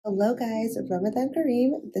Hello guys, Ramadan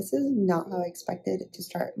Kareem. This is not how I expected to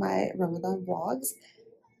start my Ramadan vlogs,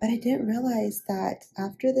 but I didn't realize that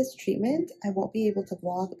after this treatment, I won't be able to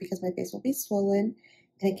vlog because my face will be swollen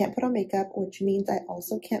and I can't put on makeup, which means I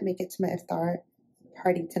also can't make it to my iftar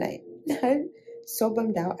party tonight. I'm so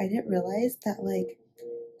bummed out. I didn't realize that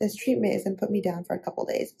this treatment is gonna put me down for a couple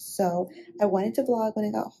days. So I wanted to vlog when I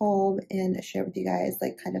got home and share with you guys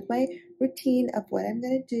kind of my routine of what I'm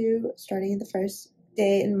gonna do starting in the first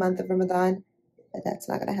day and month of Ramadan, but that's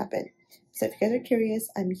not gonna happen. So if you guys are curious,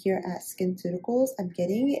 I'm here at SkinCeuticals. I'm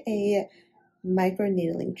getting a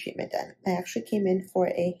microneedling treatment done. I actually came in for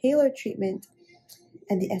a halo treatment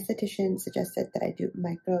and the esthetician suggested that I do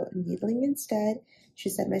microneedling instead. She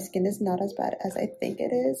said my skin is not as bad as I think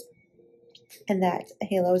it is, and that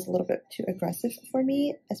halo is a little bit too aggressive for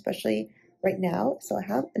me, especially right now. So I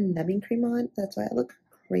have a numbing cream on. That's why I look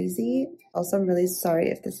crazy. Also, I'm really sorry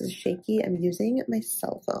if this is shaky. I'm using my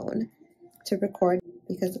cell phone to record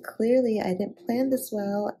because clearly I didn't plan this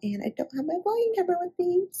well and I don't have my vlogging camera with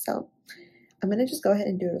me. So I'm going to just go ahead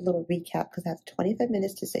and do a little recap because I have 25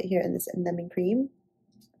 minutes to sit here in this numbing cream.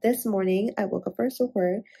 This morning, I woke up for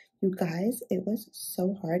suhoor. You guys, it was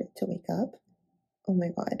so hard to wake up. Oh my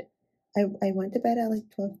God. I went to bed at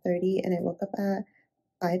 12:30 and I woke up at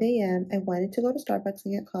 5 a.m. I wanted to go to Starbucks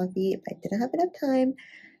and get coffee, but I didn't have enough time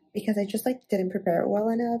because I just didn't prepare it well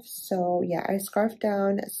enough. So yeah, I scarfed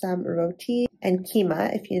down some roti and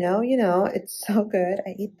keema. If you know, you know. It's so good.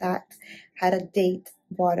 I ate that, had a date,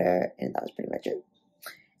 water, and that was pretty much it.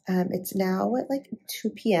 It's now at 2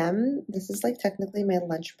 p.m. This is technically my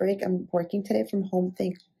lunch break. I'm working today from home,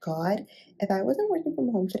 thank God. If I wasn't working from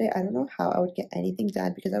home today, I don't know how I would get anything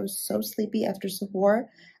done because I was so sleepy after suhoor.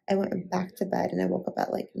 I went back to bed and I woke up at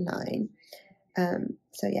 9.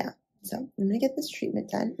 So yeah. So I'm gonna get this treatment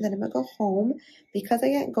done. Then I'm gonna go home because I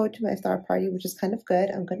can't go to my iftar party, which is kind of good.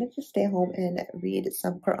 I'm gonna just stay home and read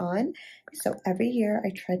some Quran. So every year I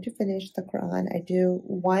try to finish the Quran. I do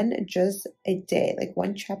one just a day,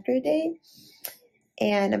 one chapter a day.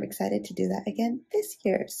 And I'm excited to do that again this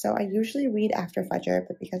year. So I usually read after Fajr,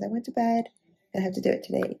 but because I went to bed, I have to do it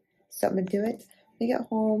today. So I'm gonna do it when I get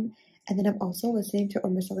home. And then I'm also listening to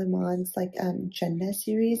Umar Sulaiman's Jannah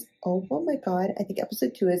series. Oh my God, I think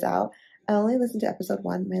episode 2 is out. I only listened to episode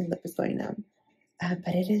 1. My lip is going numb.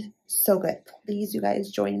 But it is so good. Please, you guys,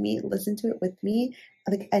 join me. Listen to it with me.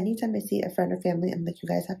 Anytime I see a friend or family, I'm you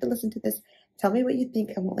guys have to listen to this. Tell me what you think.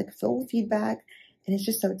 I want full feedback. And it's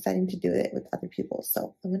just so exciting to do it with other people.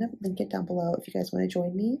 So I'm going to link it down below if you guys want to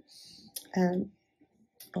join me.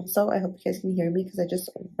 Also, I hope you guys can hear me because I just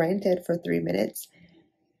ranted for 3 minutes.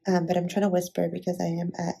 But I'm trying to whisper because I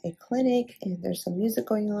am at a clinic and there's some music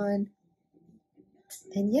going on.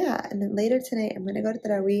 And yeah, and then later tonight, I'm going to go to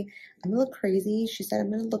Tarawih. I'm going to look crazy. She said I'm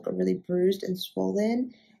going to look really bruised and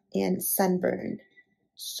swollen and sunburned.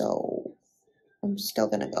 So I'm still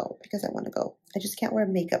going to go because I want to go. I just can't wear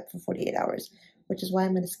makeup for 48 hours, which is why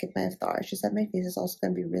I'm going to skip my iftar. She said my face is also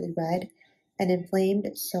going to be really red and inflamed.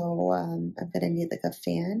 So I'm going to need a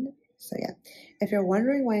fan. So yeah, if you're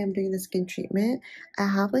wondering why I'm doing the skin treatment, I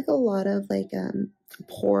have a lot of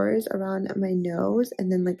pores around my nose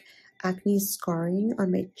and then acne scarring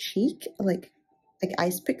on my cheek, like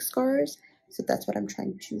ice pick scars. So that's what I'm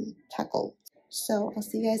trying to tackle. So I'll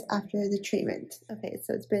see you guys after the treatment. Okay,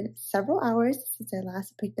 so it's been several hours since I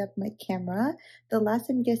last picked up my camera. The last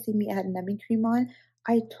time you guys see me, I had numbing cream on.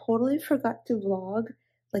 I totally forgot to vlog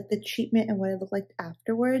the treatment and what it looked like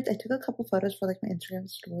afterwards. I took a couple photos for my Instagram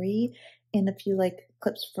story and a few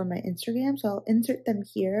clips for my Instagram, so I'll insert them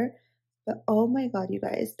here. But oh my God, you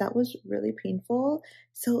guys, that was really painful.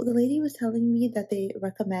 So the lady was telling me that they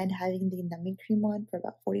recommend having the numbing cream on for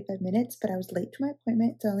about 45 minutes, but I was late to my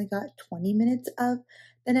appointment, so I only got 20 minutes of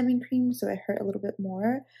the numbing cream, so it hurt a little bit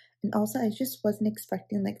more. And also, I just wasn't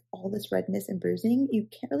expecting all this redness and bruising. You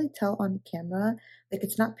can't really tell on camera.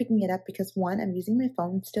 It's not picking it up because one, I'm using my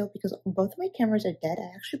phone still because both of my cameras are dead.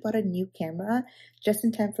 I actually bought a new camera just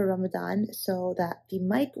in time for Ramadan so that the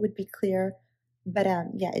mic would be clear. But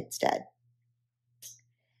yeah, it's dead.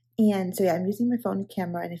 And so yeah, I'm using my phone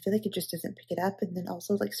camera and I feel it just doesn't pick it up. And then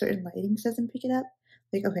also certain lightings doesn't pick it up.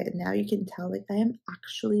 Okay, now you can tell I am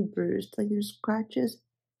actually bruised. There's scratches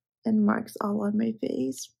and marks all on my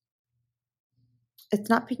face. It's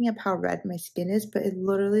not picking up how red my skin is, but it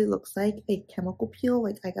literally looks like a chemical peel,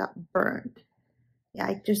 I got burned. Yeah,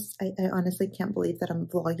 I honestly can't believe that I'm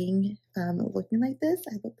vlogging looking like this.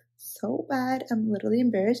 I look so bad. I'm literally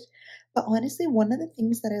embarrassed. But honestly, one of the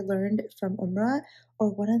things that I learned from Umrah,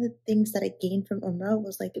 or one of the things that I gained from Umrah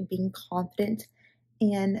was being confident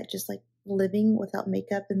and just living without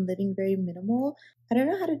makeup and living very minimal. I don't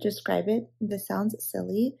know how to describe it. This sounds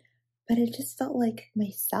silly, but it just felt like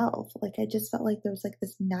myself. Like I just felt like there was like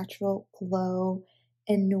this natural glow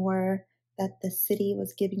and noir that the city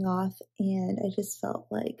was giving off, and I just felt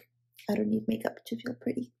like I don't need makeup to feel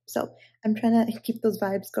pretty. So I'm trying to keep those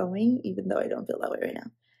vibes going, even though I don't feel that way right now.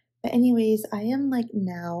 But anyways, I am like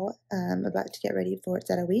now about to get ready for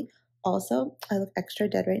Tarawih. Also, I look extra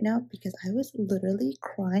dead right now because I was literally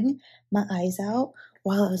crying my eyes out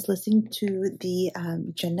while I was listening to the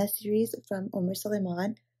Jannah series from Omar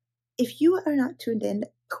Suleiman. If you are not tuned in,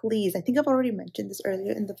 please, I think I've already mentioned this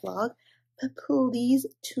earlier in the vlog, but please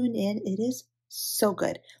tune in. It is so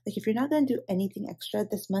good. Like if you're not going to do anything extra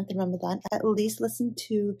this month in Ramadan, at least listen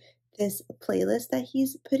to this playlist that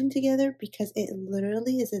he's putting together because it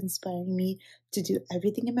literally is inspiring me to do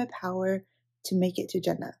everything in my power to make it to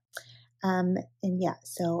Jannah. And yeah,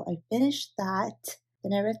 so I finished that.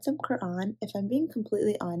 Then I read some Quran. If I'm being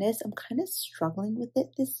completely honest, I'm kind of struggling with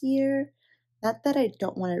it this year. Not that I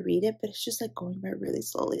don't want to read it, but it's just like going by really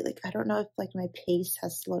slowly. Like I don't know if like my pace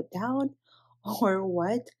has slowed down or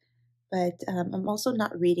what, but I'm also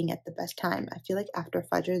not reading at the best time. I feel like after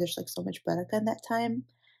Fajr, there's like so much barakah in that time,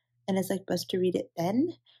 and it's like best to read it then.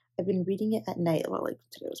 I've been reading it at night. Well, like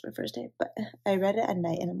today was my first day, but I read it at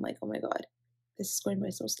night, and I'm like, oh my god, this is going by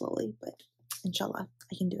so slowly, but inshallah,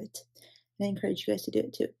 I can do it. And I encourage you guys to do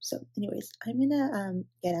it too. So anyways, I'm gonna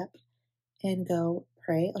get up and go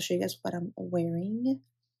pray. I'll show you guys what I'm wearing,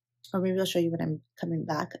 or maybe I'll show you when I'm coming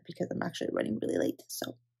back because I'm actually running really late.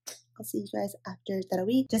 So I'll see you guys after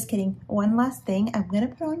Tarawih. Just kidding. One last thing. I'm going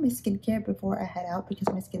to put on my skincare before I head out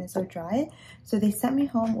because my skin is so dry. So they sent me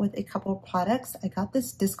home with a couple of products. I got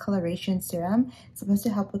this discoloration serum. It's supposed to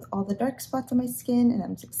help with all the dark spots on my skin, and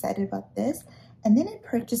I'm excited about this. And then I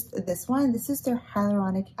purchased this one. This is their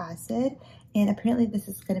hyaluronic acid. And apparently this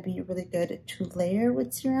is going to be really good to layer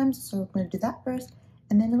with serums. So I'm going to do that first.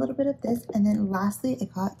 And then a little bit of this. And then lastly, I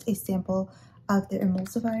got a sample of the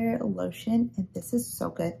emulsifier lotion, and this is so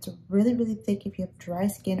good. It's really, really thick. If you have dry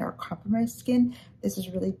skin or compromised skin, this is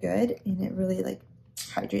really good, and it really like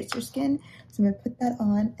hydrates your skin. So I'm gonna put that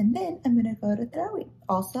on, and then I'm gonna go to Tarawih.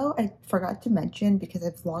 Also, I forgot to mention, because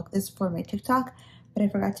I vlogged this for my TikTok, but I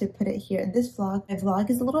forgot to put it here in this vlog. My vlog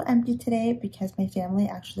is a little empty today because my family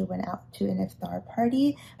actually went out to an iftar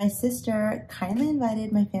party. My sister kindly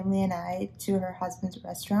invited my family and I to her husband's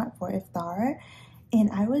restaurant for iftar. And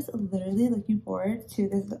I was literally looking forward to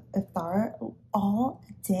this iftar all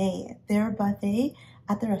day. Their buffet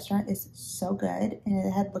at the restaurant is so good. And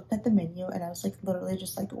I had looked at the menu and I was like literally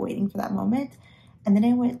just like waiting for that moment. And then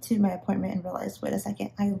I went to my appointment and realized, wait a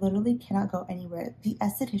second, I literally cannot go anywhere. The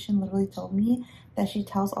esthetician literally told me that she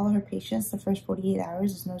tells all her patients the first 48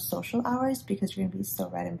 hours is no social hours because you're gonna be so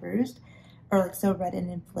red and bruised, or like so red and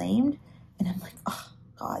inflamed. And I'm like, oh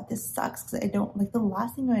God, this sucks because I don't like, the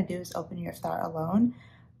last thing you want to do is open your iftar alone.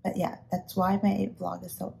 But yeah, that's why my vlog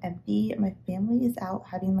is so empty. My family is out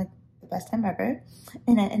having like the best time ever,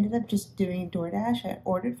 and I ended up just doing DoorDash. I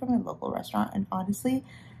ordered from a local restaurant, and honestly,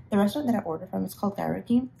 the restaurant that I ordered from is called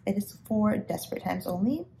Gairaki. It is for desperate times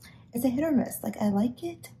only. It's a hit or miss. Like I like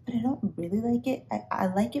it, but I don't really like it. I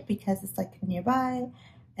like it because it's like nearby,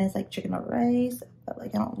 and it's like chicken or rice, but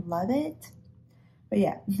like I don't love it. But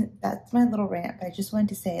yeah, that's my little rant. But I just wanted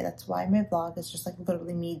to say that's why my vlog is just like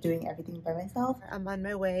literally me doing everything by myself. I'm on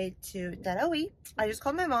my way to Tarawih. I just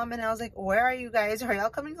called my mom and I was like, where are you guys? Are y'all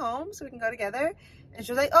coming home so we can go together? And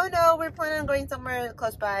she was like, oh no, we're planning on going somewhere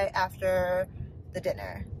close by after the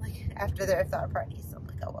dinner, like after their iftar party. So I'm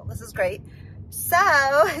like, oh well, this is great. So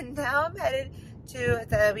now I'm headed to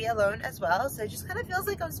Tarawih alone as well. So it just kind of feels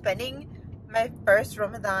like I'm spending my first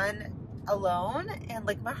Ramadan alone, and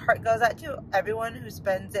like my heart goes out to everyone who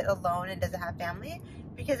spends it alone and doesn't have family,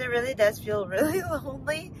 because it really does feel really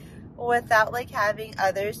lonely without like having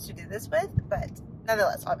others to do this with. But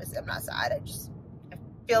nonetheless, obviously I'm not sad. I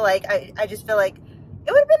feel like I just feel like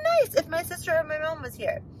it would have been nice if my sister or my mom was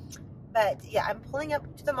here. But yeah, I'm pulling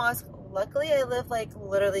up to the mosque. Luckily I live like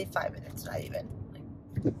literally 5 minutes, not even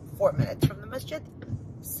like 4 minutes from the masjid,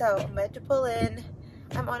 so I'm about to pull in.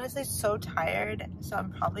 I'm honestly so tired, so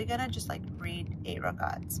I'm probably gonna just like read 8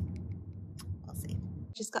 rakats. We'll see.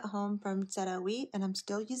 Just got home from Tarawih and I'm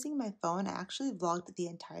still using my phone. I actually vlogged the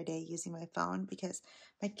entire day using my phone because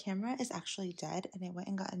my camera is actually dead, and I went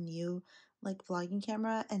and got a new like vlogging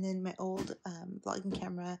camera, and then my old vlogging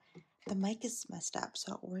camera, the mic is messed up,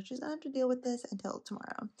 so we're just gonna have to deal with this until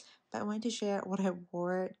tomorrow. But I wanted to share what I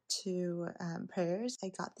wore to prayers. I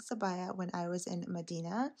got this abaya when I was in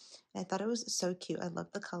Medina, and I thought it was so cute. I love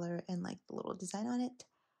the color and like the little design on it.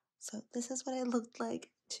 So this is what I looked like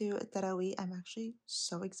to Tarawih. I'm actually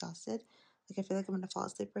so exhausted. Like, I feel like I'm gonna fall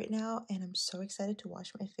asleep right now, and I'm so excited to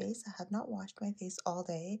wash my face. I have not washed my face all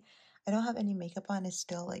day. I don't have any makeup on. It's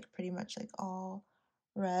still like pretty much like all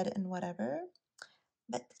red and whatever.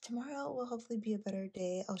 But tomorrow will hopefully be a better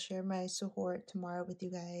day. I'll share my suhoor tomorrow with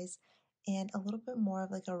you guys and a little bit more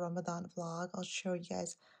of like a Ramadan vlog. I'll show you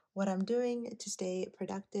guys what I'm doing to stay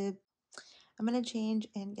productive. I'm gonna change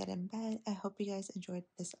and get in bed. I hope you guys enjoyed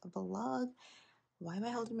this vlog. Why am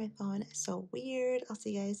I holding my phone? So weird. I'll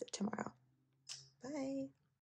see you guys tomorrow. Bye.